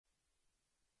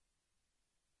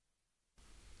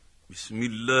بسم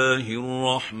الله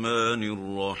الرحمن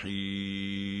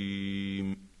الرحيم.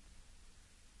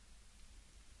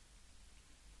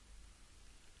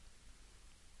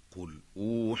 قل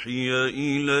أوحي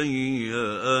إلي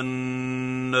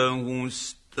أنه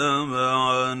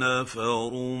استمع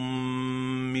نفر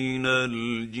من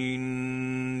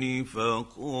الجن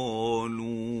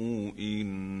فقالوا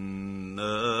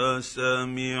إنا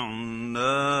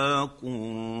سمعنا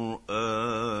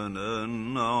قرآنا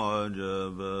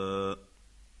عجبا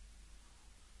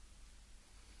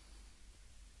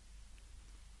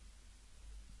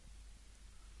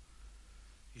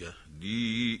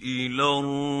يهدي إلى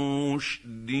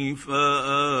الرشد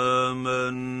فآمنا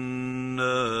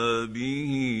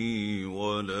به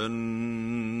ولن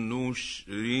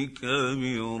نشرك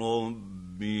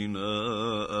بربنا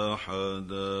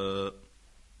أحدا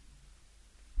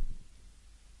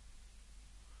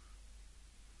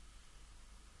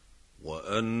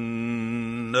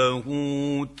وأنه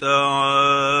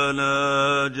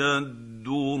تعالى جد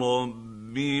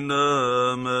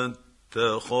ربنا ما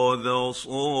اتخذ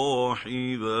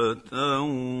صاحبة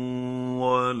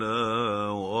ولا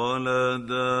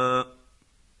ولدا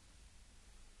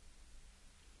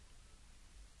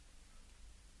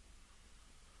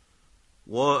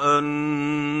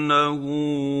وأنه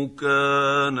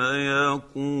كان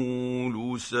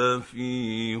يقول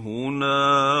سفيهنا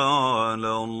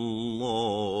على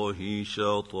الله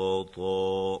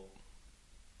شططا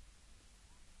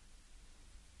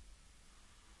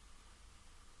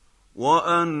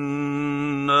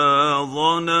وأنا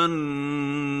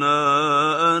ظننا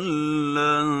أن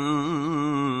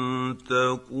لن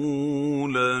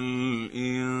تقول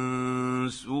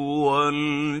الإنس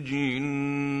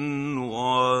والجن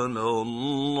على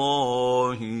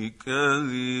الله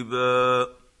كذبا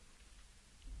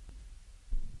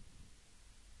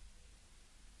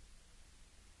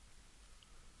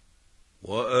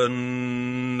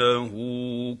وأنه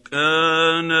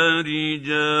كان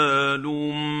رجال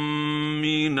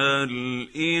من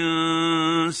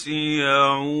الإنس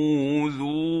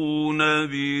يعوذون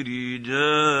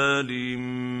برجال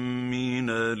من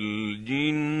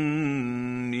الجن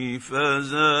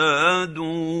فزادوهم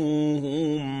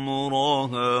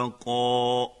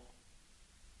رهقا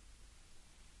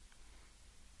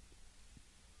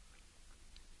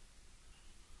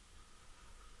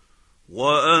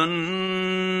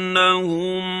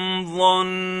وأنهم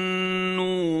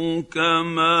ظنوا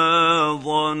كما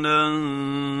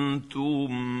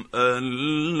ظننتم أن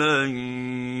لن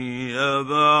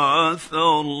يبعث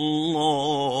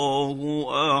الله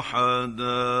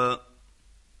أحدا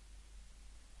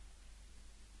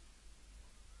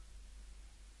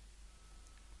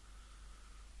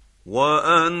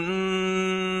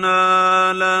وأنا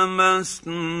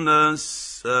لمسنا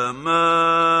السماء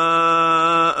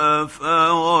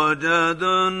فوجدناها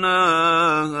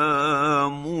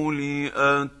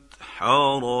ملئت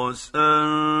حرسا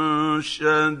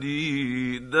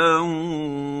شديدا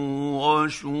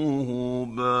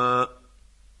وشهبا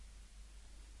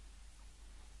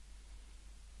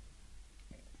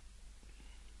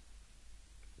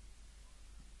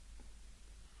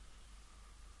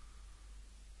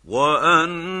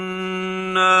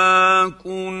وأنا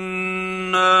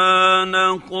كنا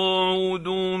نقعد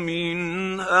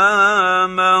منها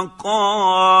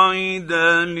مقاعد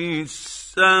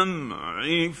للسمع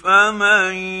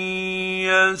فمن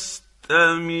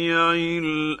يستمع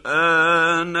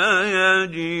الآن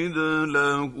يجد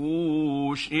له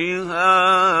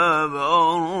شهابا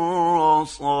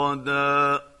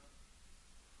رصدا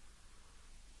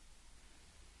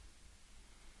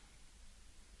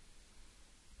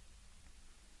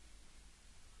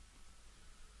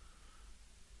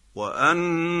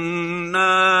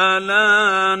وأنا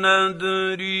لا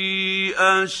ندري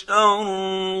أشر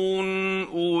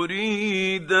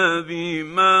أريد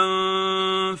بمن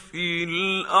في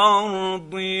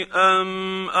الأرض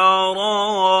أم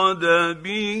أراد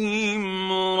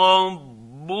بهم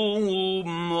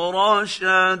ربهم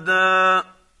رشدا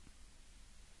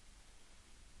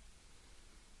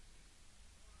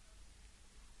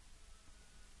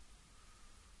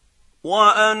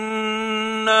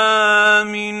وأنا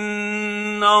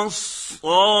منا الصالحون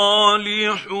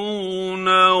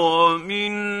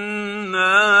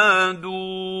ومنا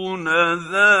دون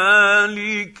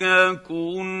ذلك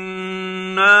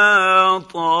كنا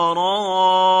طرائق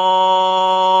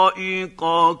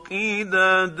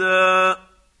قددا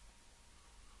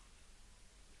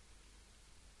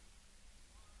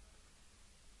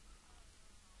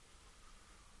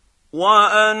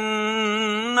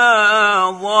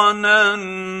وأنا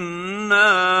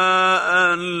ظننا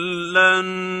أن لن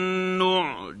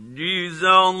نعجز نعجز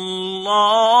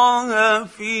الله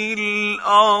في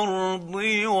الارض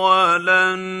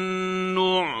ولن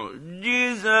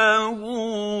نعجزه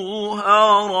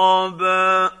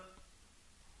هربا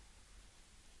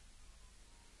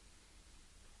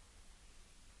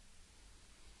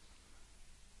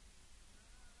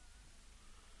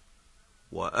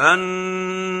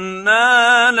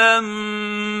وأنا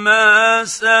لما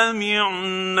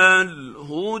سمعنا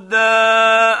الهدى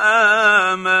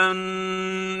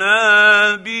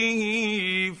آمنا به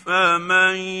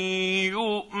فمن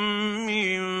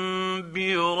يؤمن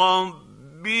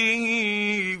بربه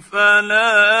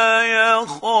فلا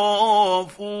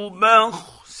يخاف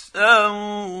بخسا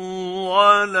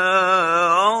ولا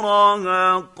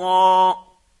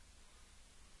رهقا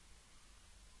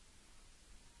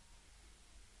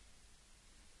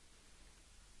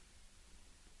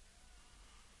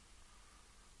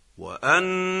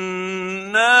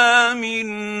وأنا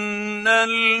منا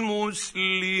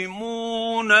المسلمون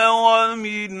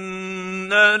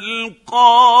ومنا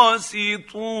القاسطون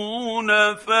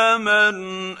فمن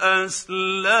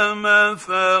أسلم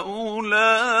فأولئك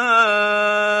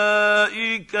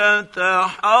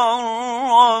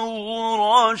تحروا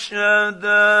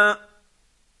رشدا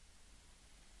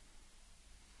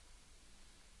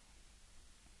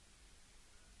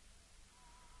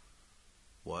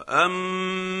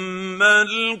وأما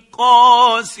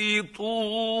القاسطون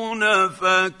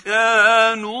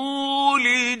فكانوا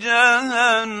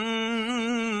لجهنم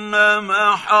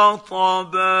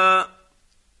حطبا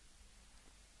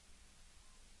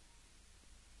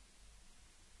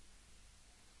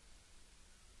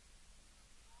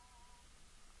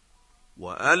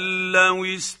وأن لو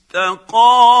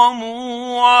استقاموا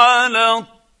على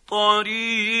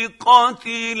الطريقة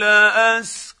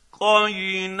لأسقيناهم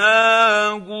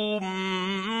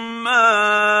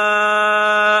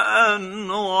ماء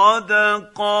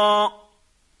غدقا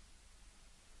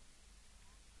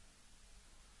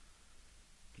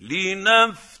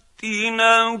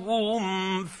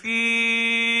لنفتنهم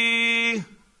فيه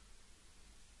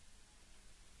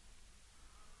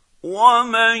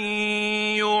ومن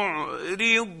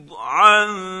يعرض عن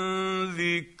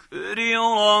ذكر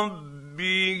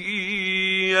ربه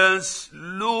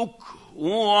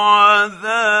يسلكه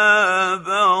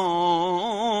عذابا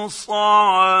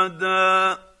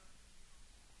صعدا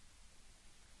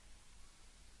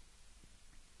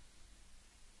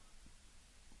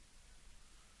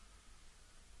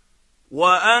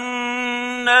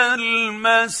وأن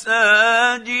المساجد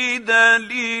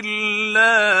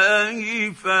لله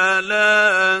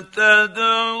فلا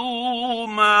تدعوا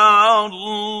مع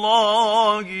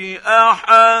الله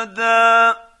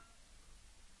أحدا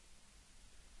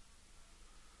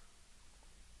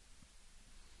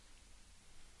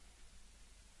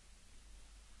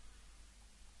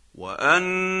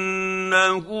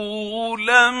وأنه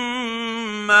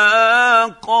لما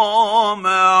قام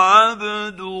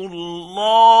عبد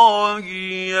الله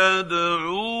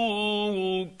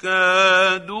يدعوه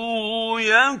كادوا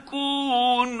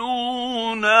يكونون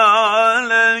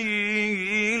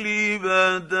عليه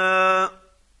لبدا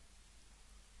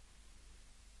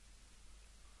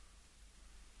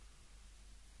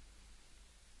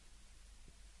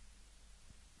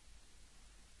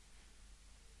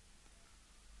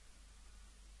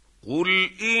قل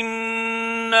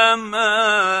إنما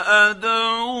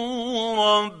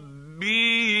أدعو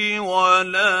ربي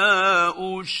ولا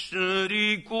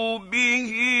أشرك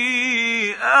به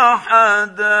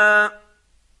أحدا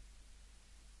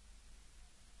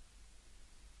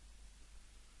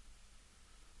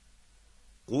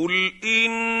قل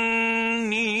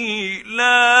إني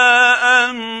لا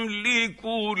أملك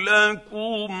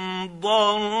لكم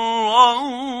ضرا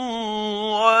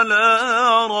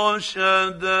ولا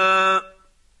رشدا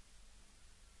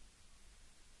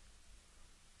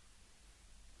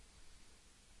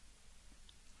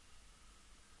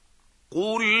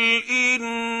قل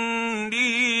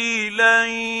إني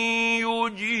لن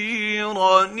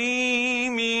يجيرني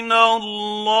من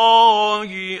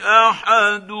الله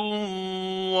أحد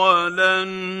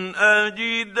ولن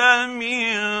أجد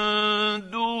من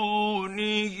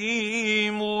دونه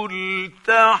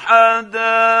ملتحدا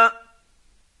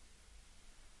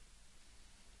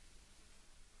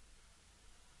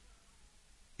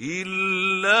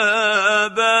إلا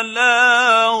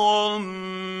بلاغا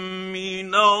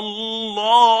من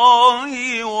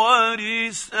الله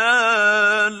ورسالاته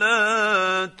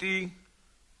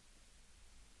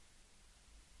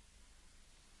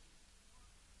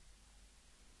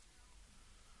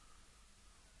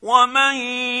ومن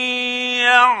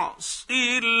يعص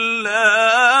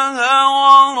الله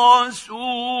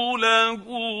ورسوله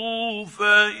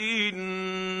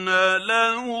فإن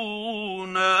له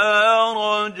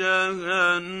نار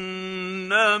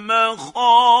جهنم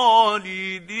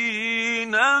خالدين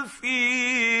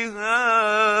فيها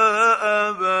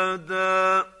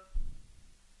أبدا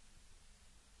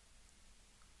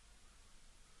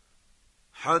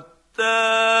حتى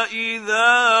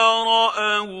إذا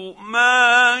رأوا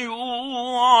ما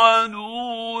يوعدون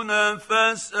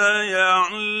فسيعلمون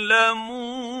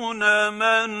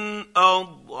من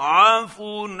أضعف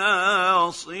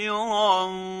ناصرا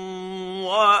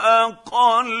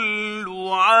وأقل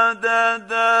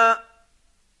عددا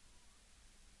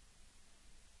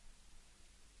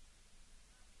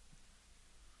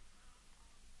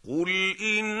قل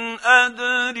إن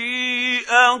أدري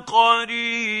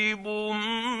أقريب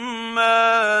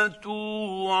ما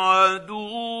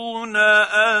توعدون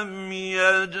أم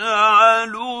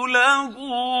يجعل له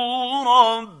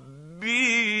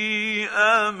ربي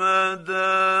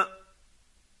أمدا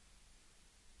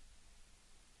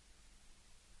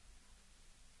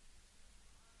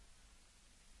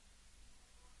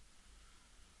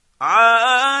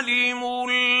عالم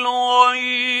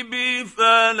الغيب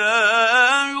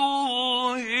فلا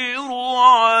يظهر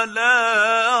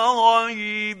على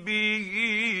غيبه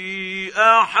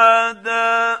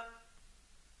أحدا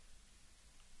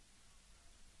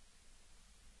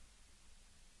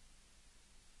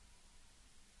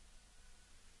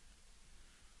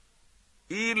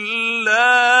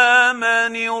إلا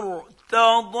من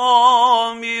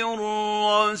ارتضى من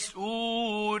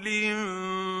رسول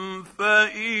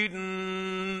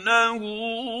فإنه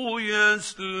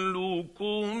يسلك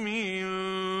من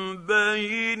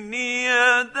بين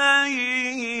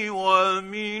يديه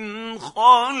ومن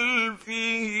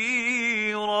خلفه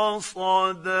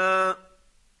رصدا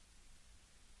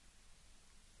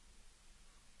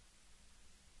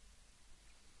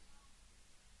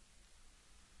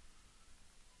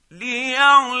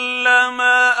ليعلم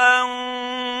أن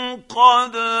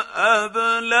قد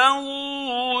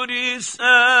أبلغوا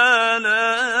رسالات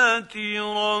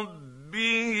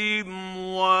ربهم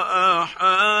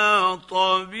وأحاط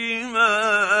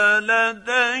بما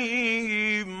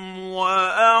لديهم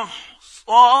وأحصى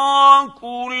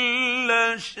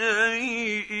كل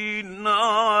شيء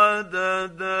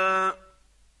عددا